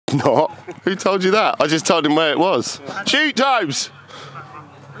It's not. Who told you that? I just told him where it was. Shoot, Tobes!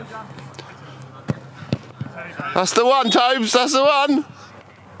 That's the one, Tobes, that's the one!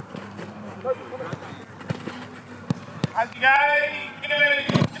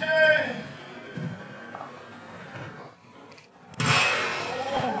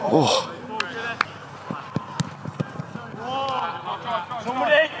 Oh.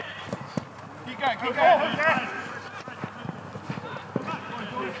 Somebody! Keep going, keep going.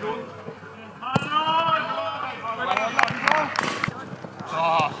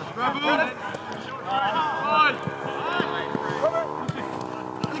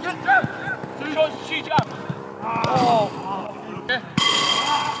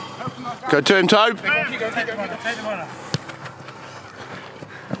 Go to him, Tobe.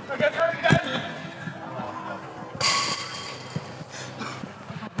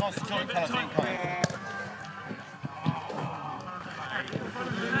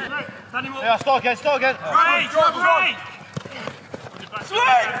 Yeah, start again, start again. Right!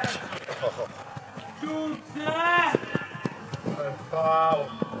 Switch!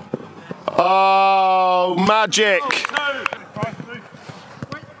 Oh, magic!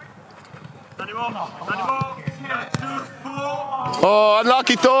 Oh,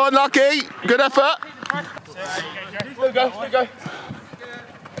 unlucky, Thor, unlucky. Good effort. Go, go.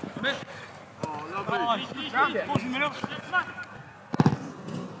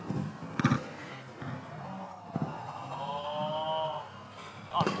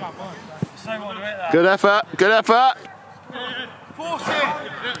 Good effort, good effort. Force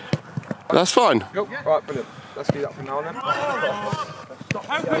it! That's fine. Yep. Right, brilliant. Let's do that from now on then.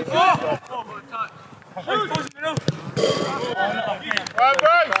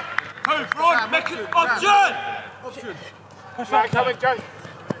 Make an option! Right, coming, Joe.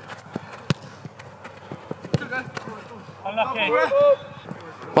 Unlucky.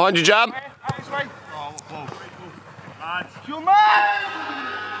 Behind you, Jam. Your man!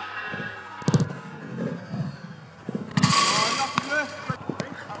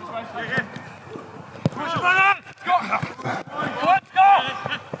 Push it, brother! Go! Let's go!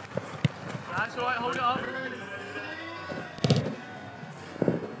 That's alright, hold it up.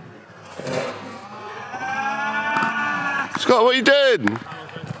 Scott, what are you doing?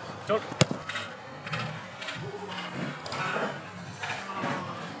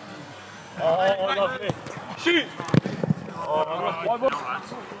 Oh, lovely. Shoot!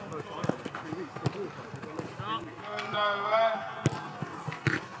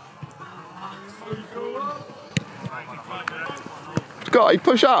 Scotty,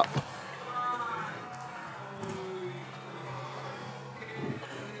 push up.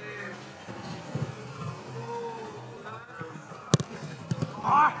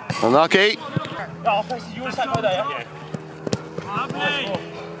 Unlucky. No, you want to stand by there, yeah? Lovely!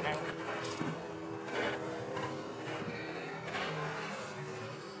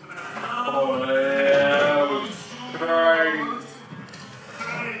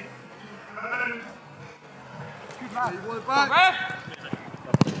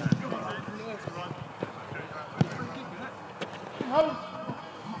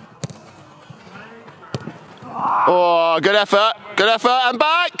 Oh, good effort, and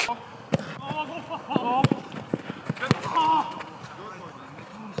back.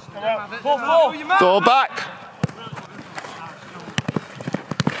 Thor back.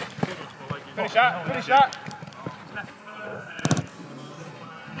 Finish that.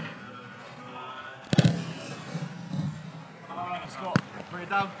 Bring it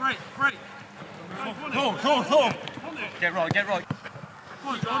down, break. Thor. Get right. Come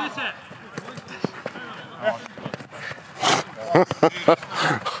on, John, is it?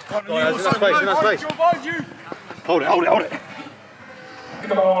 Nice space. Hold it.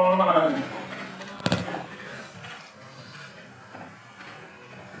 Come on, man.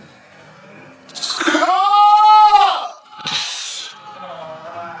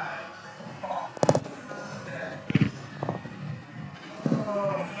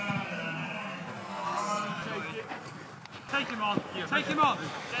 Take him on.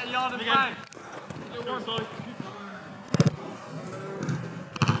 Get a yard of play.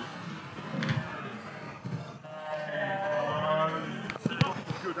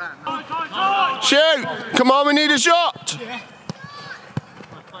 Shoot! Come on, we need a shot.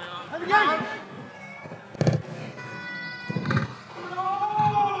 Have a go.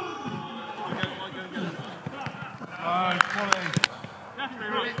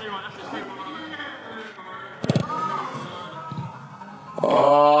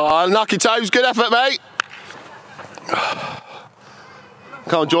 Oh, unlucky, Toes. Good effort, mate.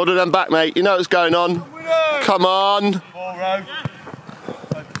 Come on, Jordan, and back, mate. You know what's going on. Come on. Ball row.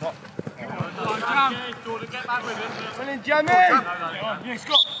 down. Get back with it. Well in, Jamie. Yeah,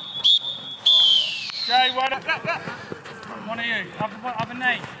 Scott. Jay, wide up. One of you. Have a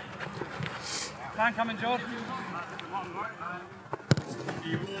knee. Plan coming, George.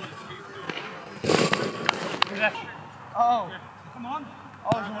 Oh. Come on.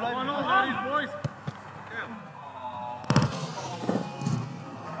 Oh, it's all over. Boys.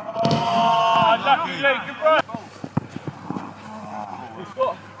 Oh, lucky you. Good work.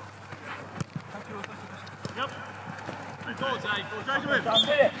 Scott. Yep. Go, Jay. Go, Jay. That's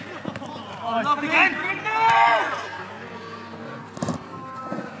it. Oh, love it again. Bring it down.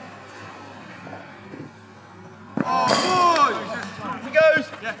 Oh, good. He goes.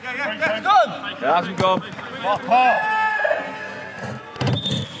 Yeah. Done. Yeah, hasn't gone.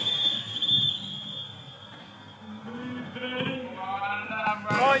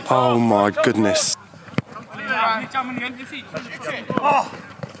 Oh my goodness.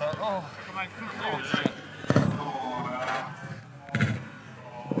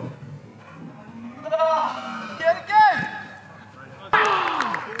 Get it again.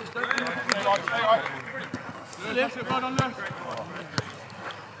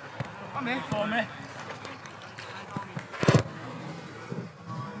 Come here for me.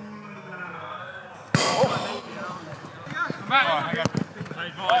 Come back.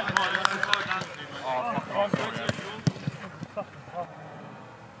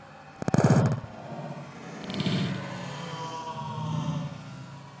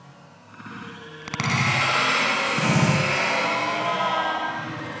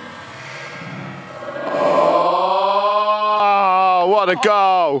 Oh, what a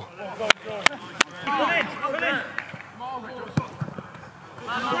goal!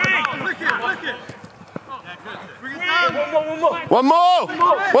 One more!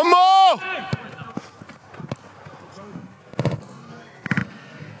 One more!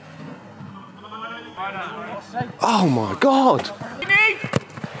 Oh my God!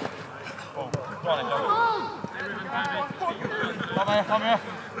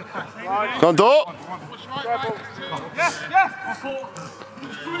 Come on, Dort!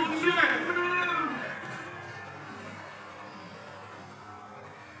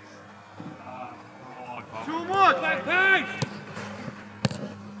 Two more!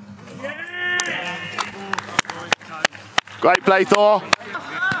 Great play, Thor.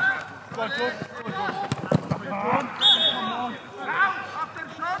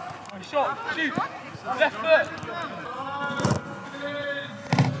 Shot, shoot, left foot.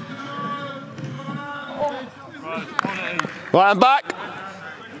 Right, I'm back.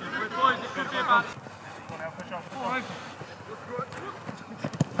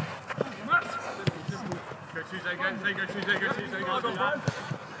 Go Tuesday, go Tuesday. Go to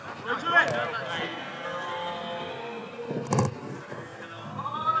it.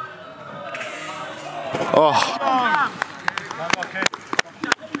 Oh.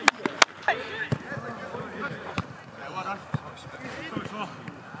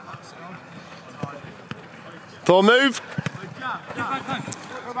 Thor, move.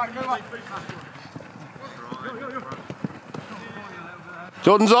 Go back.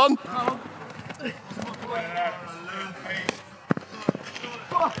 Jordan's on.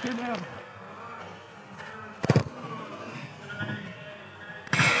 Fucking hell.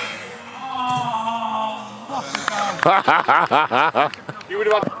 You would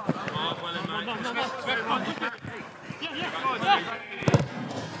have had.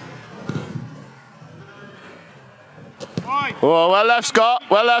 Oh, well left, Scott.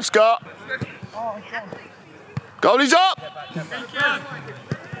 Well left, Scott. Goalie's up. Come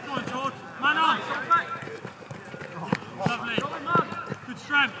on, George. Man on. Lovely. Good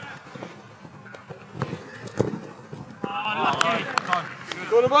strength. Oh, lucky.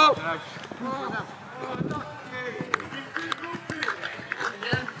 Go them out.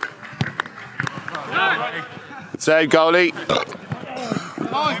 Save, goalie.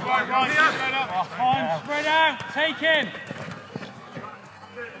 Time, spread out. Take in.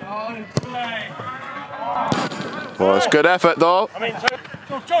 Play. Well, it's good effort, though.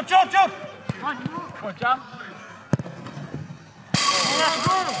 John. Come on, jump.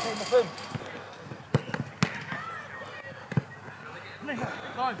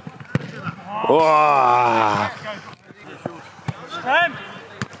 Wow.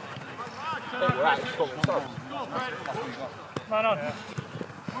 Man on.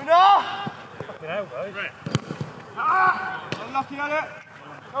 Lucky at it.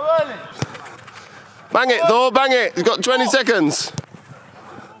 Go early. Bang it, Thor, bang it. You've got 20 seconds.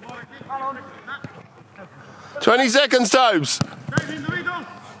 20 seconds, Tobes.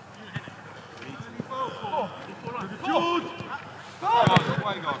 George.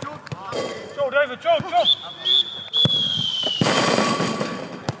 David, jump!